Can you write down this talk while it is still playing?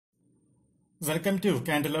Welcome to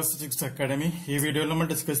Candelar Physics Academy. This video we will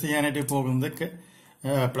discuss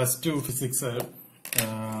plus 2 physics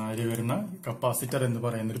capacitor and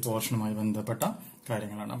the portion of the pata.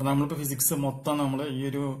 But physics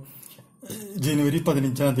January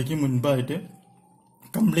 15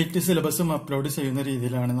 complete syllabus upload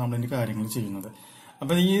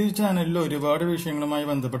അപ്പോൾ ഈ ചാനലിൽ ഒരുപാട് വിഷയങ്ങളുമായി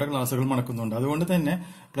ബന്ധപ്പെട്ട ക്ലാസുകൾ നടക്കുന്നുണ്ട്. അതുകൊണ്ട് തന്നെ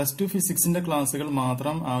പ്ലസ് 2 ഫിസിക്സിന്റെ ക്ലാസുകൾ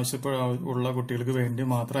മാത്രം ആവശ്യമുള്ള കുട്ടികൾക്ക് വേണ്ടി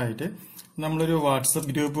മാത്രമായിട്ട് നമ്മളൊരു വാട്സപ്പ്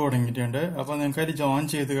ഗ്രൂപ്പ് തുടങ്ങിയിട്ടുണ്ട്. അപ്പോൾ നിങ്ങൾക്ക് അതിൽ ജോയിൻ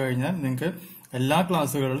ചെയ്ത് കഴിഞ്ഞാൽ നിങ്ങൾക്ക് എല്ലാ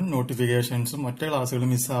ക്ലാസുകളിലും നോട്ടിഫിക്കേഷൻസും മറ്റു ക്ലാസുകളും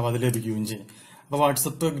മിസ്സാവാതെ ലഭിക്കുകയും ചെയ്യും. അപ്പോൾ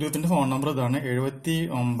വാട്സപ്പ് ഗ്രൂപ്പിന്റെ ഫോൺ നമ്പർ ഇതാണ്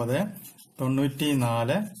 79 94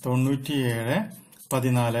 97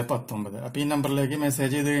 14 19. അപ്പോൾ ഈ നമ്പറിലേക്ക്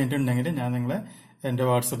മെസ്സേജ് ചെയ്ത് കഴിഞ്ഞിട്ടുണ്ടെങ്കിൽ ഞാൻ നിങ്ങളെ എന്റെ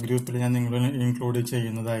വാട്സപ്പ് ഗ്രൂപ്പിൽ ഞാൻ നിങ്ങളെ ഇൻക്ലൂഡ്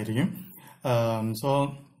ചെയ്യുന്നതായിരിക്കും. സോ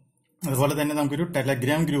അതുപോലെ തന്നെ നമുക്കൊരു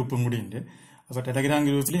ടെലഗ്രാം ഗ്രൂപ്പും കൂടി ഉണ്ട്. അപ്പോൾ ടെലഗ്രാം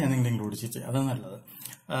ഗ്രൂപ്പിൽ ഞാൻ നിങ്ങളെ ഇൻക്ലൂഡ് ചെയ്യും. അതാണ് നല്ലത്.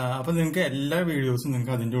 അപ്പോൾ നിങ്ങൾക്ക് എല്ലാ വീഡിയോസും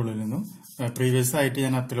നിങ്ങൾക്ക് അതിന്റെ ഉള്ളിൽ നിന്നും പ്രീവിയസ് ആയിട്ട്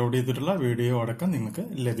ഞാൻ അപ്ലോഡ് ചെയ്തിട്ടുള്ള വീഡിയോ അടക്കം നിങ്ങൾക്ക്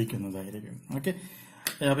ലഭിക്കുന്നതായിരിക്കും. ഓക്കെ.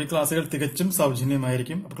 അപ്പോൾ ഈ ക്ലാസ്സുകൾ തികച്ചും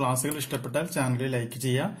സൗജന്യമായിരിക്കും. അപ്പോൾ ക്ലാസ്സുകൾ ഇഷ്ടപ്പെട്ടാൽ ചാനൽ ലൈക്ക്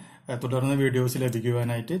ചെയ്യുക. തുടർന്ന് വീഡിയോസ്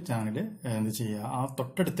ലഭിക്കുവാനായിട്ട് ചാനൽ എന്ത് ചെയ്യുക, ആ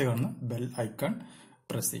തൊട്ടടുത്ത് കാണുന്ന ബെൽ ഐക്കൺ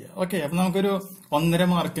പ്രസ് ചെയ്യുക. ഓക്കെ. അപ്പൊ നമുക്കൊരു 1.5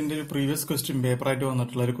 മാർക്കിന്റെ ഒരു പ്രീവിയസ് ക്വസ്റ്റ്യൻ പേപ്പർ ആയിട്ട്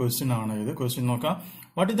വന്നിട്ടുള്ള ഒരു ക്വസ്റ്റ്യൻ ആണ് ഇത്. ക്വസ്റ്റ്യൻ നോക്കാം.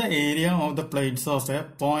 What is the area of the plates of A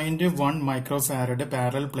 0.1 microfarad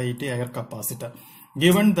parallel plate air capacitor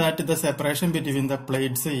given that the separation between the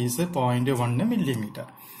plates is 0.1 millimetre.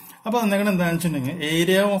 അപ്പൊ എന്താണെന്ന് വെച്ചിട്ടുണ്ടെങ്കിൽ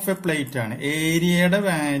ഏരിയ ഓഫ് എ പ്ലേറ്റ് ആണ്. ഏരിയയുടെ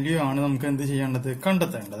വാല്യൂ ആണ് നമുക്ക് എന്ത് ചെയ്യേണ്ടത്,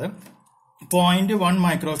 കണ്ടെത്തേണ്ടത്. 0.1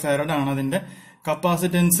 മൈക്രോഫാരഡ് ആണ് അതിന്റെ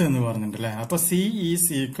കപ്പാസിറ്റൻസ് എന്ന് പറഞ്ഞിട്ടുണ്ടല്ലേ. അപ്പൊ C is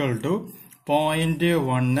equal to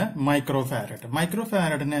 0.1 microfarad.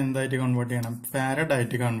 മൈക്രോഫാരഡിനെ എന്തായിട്ട് കൺവേർട്ട് ചെയ്യണം, ഫാരഡ്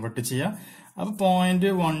ആയിട്ട് കൺവേർട്ട് ചെയ്യാം. അപ്പൊ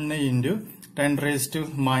 0.1 ഇൻറ്റു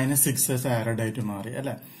 10⁻⁻6 ഫാരഡ് ആയിട്ട് മാറി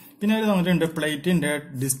അല്ലെ. പിന്നെ ഒരു തന്നിട്ടുണ്ട് പ്ലേറ്റിന്റെ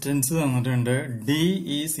ഡിസ്റ്റൻസ് തന്നിട്ടുണ്ട്. D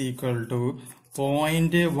is equal to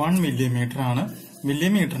 0.1 millimetre ആണ്.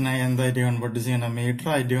 മില്ലിമീറ്ററിനെ എന്തായിട്ട് കൺവേർട്ട് ചെയ്യണം, മീറ്റർ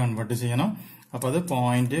ആയിട്ട് കൺവേർട്ട് ചെയ്യണം. അപ്പൊ അത്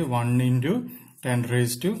 0.1 ഇൻറ്റു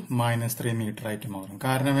 10⁻³ മീറ്റർ ആയിട്ട് മാറും.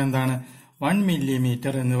 കാരണം എന്താണ്, 1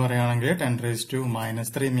 മില്ലിമീറ്റർ എന്ന് പറയുകയാണെങ്കിൽ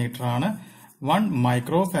 10⁻³ മീറ്റർ ആണ്. 1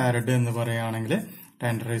 മൈക്രോഫാരഡ് എന്ന് പറയുകയാണെങ്കിൽ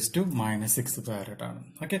 10⁻⁻6 ഫാരഡ് ആണ്.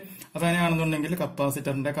 ഓക്കെ. അപ്പൊ അങ്ങനെയാണെന്നുണ്ടെങ്കിൽ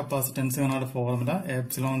കപ്പാസിറ്ററിന്റെ കപ്പാസിറ്റൻസ് കാണാനുള്ള ഫോർമുല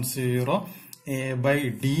ε0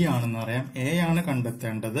 A/D ആണെന്ന് അറിയാം. A ആണ്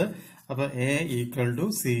കണ്ടെത്തേണ്ടത്. അപ്പൊ A equal to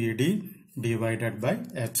CD divided by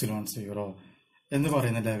ε0 എന്ന്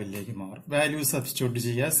പറയുന്ന ലെവലിലേക്ക് മാറും. വാല്യൂ സബ്സ്റ്റിറ്റ്യൂട്ട്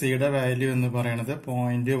ചെയ്യുക. സിയുടെ വാല്യൂ എന്ന് പറയുന്നത്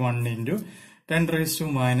 0.1 ഇൻറ്റു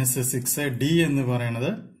 10⁻⁻6. D എന്ന്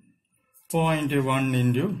പറയുന്നത് 0.1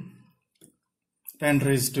 ഇൻറ്റു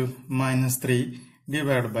 10⁻³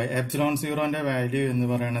 ഡിവൈഡ് ബൈ ε0ന്റെ വാല്യൂ എന്ന്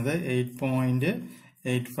പറയുന്നത്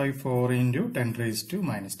 8.854 ഇൻറ്റു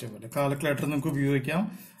 10⁻². കാൽക്കുലേറ്റർ നമുക്ക് ഉപയോഗിക്കാം.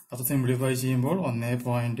 അപ്പൊ സിംപ്ലിഫൈ ചെയ്യുമ്പോൾ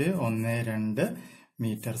 1.12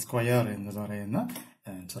 മീറ്റർ സ്ക്വയർ എന്ന് പറയുന്ന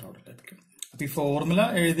ആൻസർ അവിടെ ലഭിക്കും. അപ്പൊ ഈ ഫോർമുല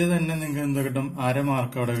എഴുതിയത് തന്നെ നിങ്ങൾക്ക് എന്ത് കിട്ടും, 1/2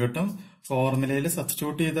 മാർക്ക് അവിടെ കിട്ടും. ഫോർമുലയിൽ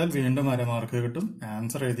സബ്സ്റ്റിറ്റ്യൂട്ട് ചെയ്താൽ വീണ്ടും 1/2 മാർക്ക് കിട്ടും.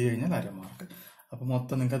 ആൻസർ എഴുതി കഴിഞ്ഞാൽ 1/2 മാർക്ക്. അപ്പൊ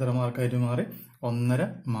മൊത്തം നിങ്ങൾക്ക് എത്ര മാർക്കായിട്ട് മാറി, 1.5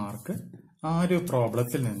 മാർക്ക് ആ ഒരു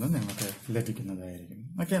പ്രോബ്ലത്തിൽ നിന്ന് നിങ്ങൾക്ക് ലഭിക്കുന്നതായിരിക്കും.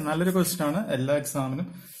 ഓക്കെ. നല്ലൊരു ക്വസ്റ്റ്യൻ ആണ്. എല്ലാ എക്സാമിനും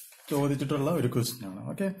ചോദിച്ചിട്ടുള്ള ഒരു ക്വസ്റ്റ്യൻ ആണ്.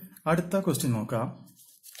 ഓക്കെ. അടുത്ത ക്വസ്റ്റ്യൻ നോക്കാം.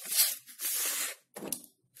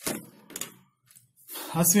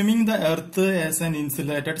 Assuming the Earth as an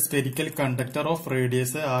insulated spherical conductor of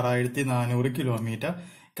radius 6400 km,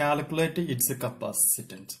 calculate its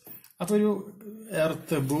capacitance. അപ്പൊ ഒരു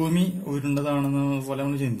എർത്ത്, ഭൂമി ഉരുണ്ടതാണെന്ന് പോലെ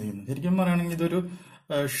നമ്മൾ ചിന്തിക്കുന്നു. ശരിക്കും പറയുകയാണെങ്കിൽ ഇതൊരു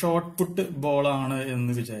ഷോർട്ട് പുട്ട് ബോളാണ്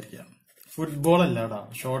എന്ന് വിചാരിക്കാം. ഫുട്ബോൾ അല്ലാടാ,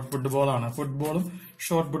 ഷോർട്ട് ഫുട്ബോൾ ആണ്. ഫുട്ബോളും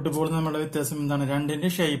ഷോർട്ട് ഫുട്ബോളും തമ്മിലുള്ള വ്യത്യാസം എന്താണ്, രണ്ടിന്റെ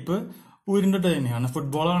ഷേപ്പ് ഉരുണ്ടിട്ട് തന്നെയാണ്.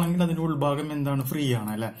 ഫുട്ബോൾ ആണെങ്കിൽ അതിന്റെ ഉൾഭാഗം എന്താണ്, ഫ്രീ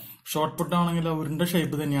ആണ് അല്ലെ. ഷോർട്ട് പുട്ട് ആണെങ്കിൽ ഉരുണ്ട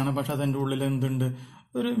ഷേപ്പ് തന്നെയാണ്, പക്ഷെ അതിന്റെ ഉള്ളിൽ എന്തുണ്ട്,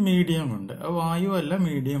 ഒരു മീഡിയം ഉണ്ട്. വായു അല്ല,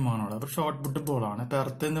 മീഡിയം ആണോ. അപ്പൊ ഷോർട്ട് പുട്ട് ബോളാണ്. ഇപ്പൊ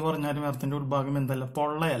എർത്ത് എന്ന് പറഞ്ഞാലും എർത്തിന്റെ ഉൾഭാഗം എന്തല്ല,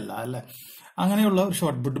 പൊള്ളയല്ല അല്ലെ. അങ്ങനെയുള്ള ഒരു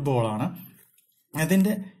ഷോർട്ട് പുട്ട് ബോളാണ്.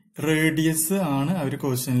 അതിന്റെ റേഡിയസ് ആണ് അവർ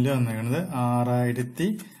ക്വസ്റ്റ്യനിൽ വന്നിരിക്കുന്നത്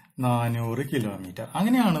 6400 കിലോമീറ്റർ.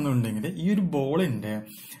 അങ്ങനെയാണെന്നുണ്ടെങ്കിൽ ഈ ഒരു ബോളിന്റെ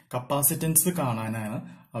കപ്പാസിറ്റൻസ് കാണാനാണ്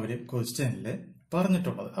അവര് ക്വസ്റ്റ്യനിൽ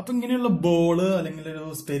പറഞ്ഞിട്ടുള്ളത്. അപ്പൊ ഇങ്ങനെയുള്ള ബോള് അല്ലെങ്കിൽ ഒരു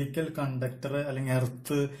സ്പെരിക്കൽ കണ്ടക്ടർ അല്ലെങ്കിൽ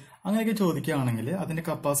എർത്ത് അങ്ങനെയൊക്കെ ചോദിക്കുകയാണെങ്കിൽ അതിന്റെ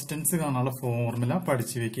കപ്പാസിറ്റൻസ് കാണാനുള്ള ഫോർമുല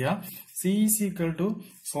പഠിച്ചു വെക്കുക. C is equal to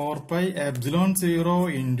 4πε0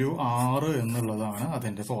 into R എന്നുള്ളതാണ്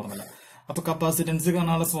അതിന്റെ ഫോർമുല. അപ്പൊ കപ്പാസിറ്റൻസ്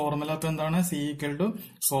കാണാനുള്ള ഫോർമുല അപ്പൊ എന്താണ്, C ഈക്വൽ ടു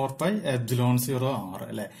 4πε0 R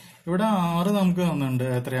അല്ലെ. ഇവിടെ R നമുക്ക് തന്നിട്ടുണ്ട്,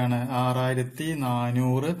 എത്രയാണ്,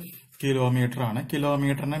 6400 കിലോമീറ്റർ ആണ്.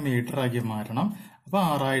 കിലോമീറ്ററിനെ മീറ്റർ ആക്കി മാറ്റണം. അപ്പൊ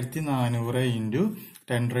 6400 ഇൻറ്റു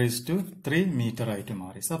 10⁻³ മീറ്റർ ആയിട്ട്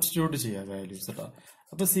മാറി. സബ്സ്റ്റിറ്റ്യൂട്ട് ചെയ്യുക വാല്യൂസ് കേട്ടോ.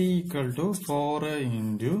 അപ്പൊ C equal to 4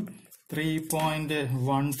 into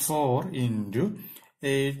 3.14 into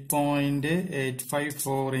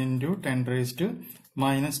 8.854 into 10 raised to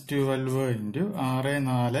minus 12 into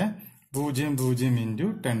 6400 into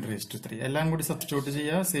 10 raised to 3. എല്ലാം കൂടി സബ്സ്റ്റിറ്റ്യൂട്ട്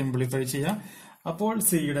ചെയ്യുക, സിംപ്ലിഫൈ ചെയ്യുക. അപ്പോൾ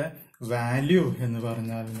സിയുടെ വാല്യൂ എന്ന്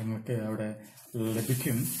പറഞ്ഞാൽ നിങ്ങൾക്ക് അവിടെ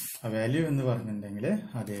ലഭിക്കും. ആ വാല്യൂ എന്ന് പറഞ്ഞിട്ടുണ്ടെങ്കിൽ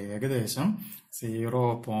അത് ഏകദേശം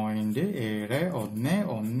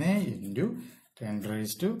 0.711 into 10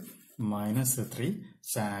 raised to minus 3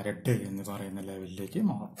 farad എന്ന് പറയുന്ന ലെവലിലേക്ക്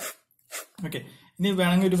മാറും. ഓക്കെ, ഇനി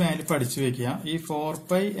വേണമെങ്കിൽ ഒരു വാല്യൂ പഠിച്ചു വെക്കുക. ഈ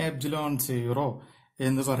 4πε0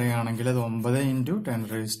 എന്ന് പറയുകയാണെങ്കിൽ അത് 9 into 10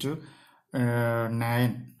 raised to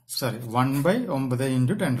 9 1/9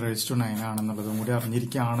 into 10 raised to 9 ആണെന്നുള്ളതും കൂടി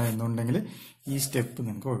അറിഞ്ഞിരിക്കുകയാണ് എന്നുണ്ടെങ്കിൽ ഈ സ്റ്റെപ്പ്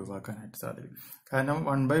നിങ്ങൾക്ക് ഒഴിവാക്കാനായിട്ട് സാധിക്കും. കാരണം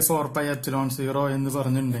 1/4πε0 എന്ന്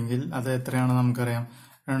പറഞ്ഞിട്ടുണ്ടെങ്കിൽ അത് എത്രയാണ് നമുക്കറിയാം,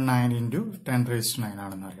 9 into 10 raised to 9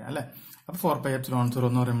 ആണെന്ന് അറിയാം അല്ലെ. അപ്പൊ 4πε0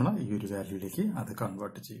 എന്ന് പറയുമ്പോൾ ഈ ഒരു വാല്യൂയിലേക്ക് അത്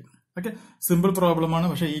കൺവേർട്ട് ചെയ്യും. ഓക്കെ, സിമ്പിൾ പ്രോബ്ലം ആണ്,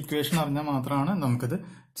 പക്ഷെ ഈക്വേഷൻ അറിഞ്ഞാൽ മാത്രമാണ് നമുക്കത്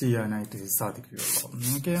ചെയ്യാനായിട്ട് സാധിക്കുകയുള്ളൂ.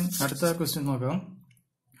 ഓക്കെ, അടുത്ത ക്വസ്റ്റ്യൻ നോക്കാം.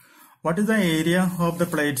 What is the area of the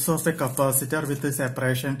plates of a capacitor with a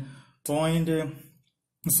separation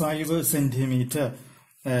 0.5 centimeter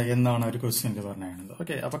എന്നാണ് ഒരു ക്വസ്റ്റ്യനിൽ പറഞ്ഞിരുന്നത്.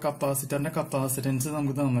 ഓക്കെ, അപ്പൊ കപ്പാസിറ്ററിന്റെ കപ്പാസിറ്റൻസ്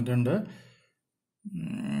നമുക്ക് തന്നിട്ടുണ്ട്.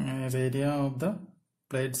 Area of the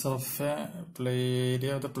plates of A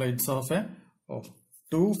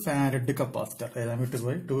 2 farad capacitor. ഏതാ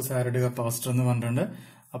വിട്ടുപോയി, 2 ഫാരഡ് കപ്പാസിറ്റർ എന്ന് പറഞ്ഞിട്ടുണ്ട്.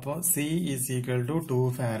 അപ്പോൾ C is equal to 2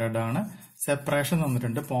 farad ആണ്. സെപ്പറേഷൻ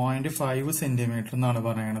തന്നിട്ടുണ്ട് 0.5 സെന്റിമീറ്റർ എന്നാണ്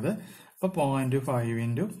പറയുന്നത്. അപ്പൊ 0.5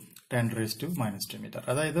 into 10 raised to minus 2 meter.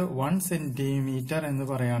 അതായത് 1 സെന്റിമീറ്റർ എന്ന്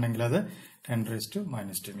പറയുകയാണെങ്കിൽ അത് 10 raised to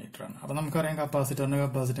minus 2 meter ആണ്. അപ്പൊ നമുക്കറിയാം കപ്പാസിറ്ററിന്റെ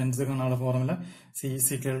കപ്പാസിറ്റൻസ് കാണാനുള്ള formula C is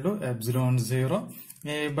equal to ε0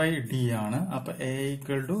 A/D ആണ്. അപ്പൊ A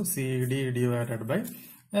equal to CD divided by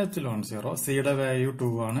ε0. സിയുടെ വാല്യൂ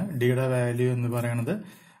 2 ആണ്. ഡിയുടെ വാല്യൂ എന്ന് പറയുന്നത്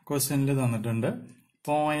ക്വസ്റ്റ്യനിൽ തന്നിട്ടുണ്ട്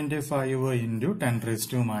 0.5 into 10 raised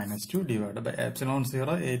to minus 2 divided by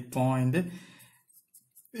ε0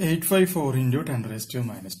 8.854 into 10 raised to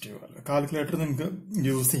minus 2. Calculator നിങ്ങൾക്ക്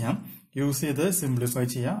യൂസ് ചെയ്യാം. യൂസ് ചെയ്ത് സിംപ്ലിഫൈ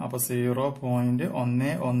ചെയ്യാം. അപ്പൊ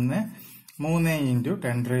 0.113 into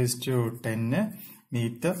 10 raised to 10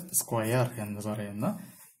 metre square എന്ന് പറയുന്ന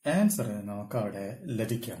ആൻസർ നമുക്ക് അവിടെ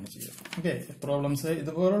ലഭിക്കുകയാണ് ചെയ്യുക. ഓക്കെ, പ്രോബ്ലംസ്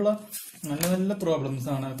ഇതുപോലുള്ള നല്ല നല്ല പ്രോബ്ലംസ്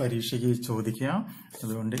ആണ് പരീക്ഷയ്ക്ക് ചോദിക്കുക.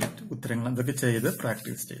 അതുകൊണ്ട് ഉത്തരങ്ങൾ എന്തൊക്കെ ചെയ്ത്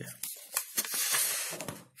പ്രാക്ടീസ് ചെയ്യാം.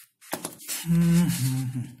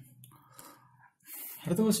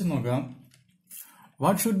 അടുത്ത ക്വസ്റ്റ്യൻ നോക്കാം.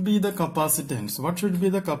 What should be the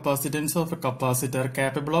capacitance of a capacitor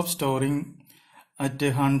capable of storing at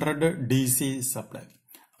 100 DC supply?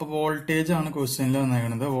 അപ്പൊ വോൾട്ടേജ് ആണ് ക്വസ്റ്റ്യനിൽ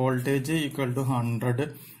വന്നേക്കുന്നത്. വോൾട്ടേജ് ഈക്വൽ ടു 100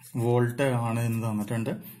 വോൾട്ട് ആണ് എന്ന്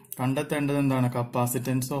തന്നിട്ടുണ്ട്. കണ്ടെത്തേണ്ടത് എന്താണ്?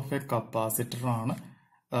 കപ്പാസിറ്റൻസ് ഓഫ് എ കപ്പാസിറ്റർ ആണ്.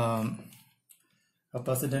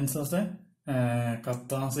 കപ്പാസിറ്റൻസ് ഓഫ് എ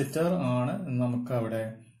കപ്പാസിറ്റർ ആണ് നമുക്ക് അവിടെ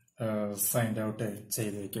ഫൈൻഡ് ഔട്ട്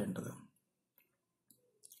ചെയ്ത് വെക്കേണ്ടത്.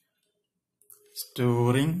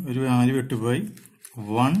 സ്റ്റോറിംഗ് ഒരു വാല്യൂ വിട്ടുപോയി.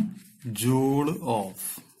 1 joule of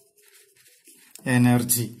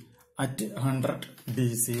energy at 100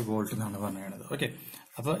 DC volt എന്നാണ് പറയുന്നത്. ഓക്കെ,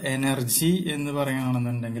 അപ്പൊ എനർജി എന്ന്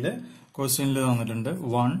പറയുകയാണെന്നുണ്ടെങ്കിൽ ക്വസ്റ്റ്യനിൽ തന്നിട്ടുണ്ട്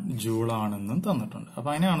 1 ജൂൾ ആണെന്നും തന്നിട്ടുണ്ട്. അപ്പൊ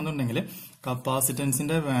അതിനാണെന്നുണ്ടെങ്കിൽ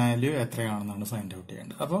കപ്പാസിറ്റൻസിന്റെ വാല്യൂ എത്രയാണെന്നാണ് ഫൈൻഡ് ഔട്ട്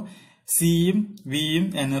ചെയ്യേണ്ടത്. അപ്പൊ സിയും വിയും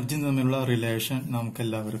എനർജിയും തമ്മിലുള്ള റിലേഷൻ നമുക്ക്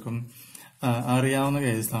എല്ലാവർക്കും അറിയാവുന്ന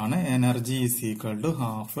കേസാണ്. Energy is equal to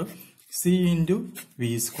half C into V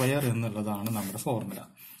square എന്നുള്ളതാണ് നമ്മുടെ ഫോർമുല.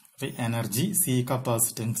 അപ്പൊ energy C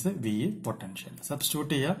capacitance, V potential.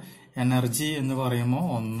 Substitute ചെയ്യുക. എനർജി എന്ന് പറയുമ്പോൾ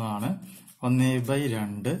 1 ആണ്.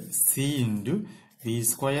 1/2 C into V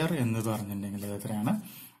സ്ക്വയർ എന്ന് പറഞ്ഞിട്ടുണ്ടെങ്കിൽ എത്രയാണ്?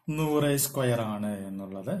 100 സ്ക്വയർ ആണ്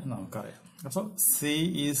എന്നുള്ളത് നമുക്കറിയാം. അപ്പൊ C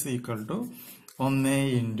is equal to 1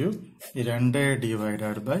 into 2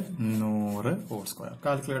 divided by 100 whole square.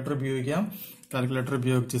 Calculator ഉപയോഗിക്കാം. കാൽക്കുലേറ്റർ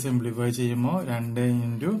ഉപയോഗിച്ച് സിംപ്ലിഫൈ ചെയ്യുമ്പോൾ 2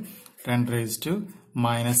 into 10 raised to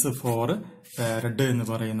minus 4 farad എന്ന്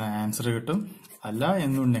പറയുന്ന ആൻസർ കിട്ടും. അല്ല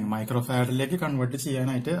എന്നുണ്ടെങ്കിൽ മൈക്രോ ഫാരഡിലേക്ക് കൺവേർട്ട്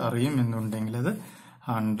ചെയ്യാനായിട്ട് അറിയും എന്നുണ്ടെങ്കിൽ അത്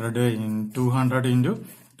 200 into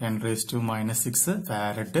 10 raised to minus 6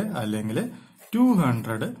 farad അല്ലെങ്കിൽ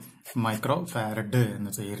 200 മൈക്രോ ഫാരഡ് എന്ന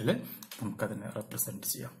പേരിൽ നമുക്കതിനെ റെപ്രസെന്റ്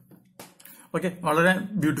ചെയ്യാം. ഓക്കെ, വളരെ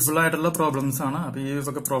ബ്യൂട്ടിഫുൾ ആയിട്ടുള്ള പ്രോബ്ലംസ് ആണ്. അപ്പൊ ഈ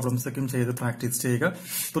വക പ്രോബ്ലംസ് ഒക്കെ ചെയ്ത് പ്രാക്ടീസ് ചെയ്യുക.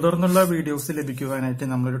 തുടർന്നുള്ള വീഡിയോസ് ലഭിക്കുവാനായിട്ട്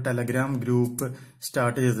നമ്മളൊരു ടെലഗ്രാം ഗ്രൂപ്പ്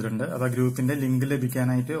സ്റ്റാർട്ട് ചെയ്തിട്ടുണ്ട്. അപ്പൊ ആ ഗ്രൂപ്പിന്റെ ലിങ്ക്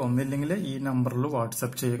ലഭിക്കാനായിട്ട് ഒന്നില്ലെങ്കിൽ ഈ നമ്പറിൽ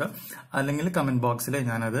വാട്സ്ആപ്പ് ചെയ്യുക, അല്ലെങ്കിൽ കമന്റ് ബോക്സിൽ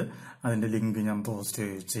അതിന്റെ ലിങ്ക് ഞാൻ പോസ്റ്റ്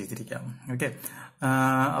ചെയ്തിരിക്കാം. ഓക്കെ,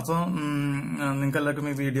 അപ്പൊ നിങ്ങൾക്ക് എല്ലാവർക്കും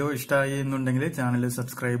ഈ വീഡിയോ ഇഷ്ടമായി എന്നുണ്ടെങ്കിൽ ചാനൽ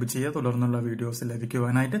സബ്സ്ക്രൈബ് ചെയ്യുക. തുടർന്നുള്ള വീഡിയോസ്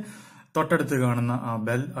ലഭിക്കുവാനായിട്ട് തൊട്ടടുത്ത് കാണുന്ന ആ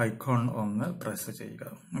ബെൽ ഐക്കോൺ ഒന്ന് പ്രസ് ചെയ്യുക.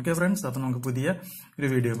 ഓക്കെ ഫ്രണ്ട്സ്, അപ്പൊ നമുക്ക് പുതിയ ഒരു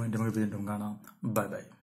വീഡിയോ നമുക്ക് വീണ്ടും കാണാം. Bye bye.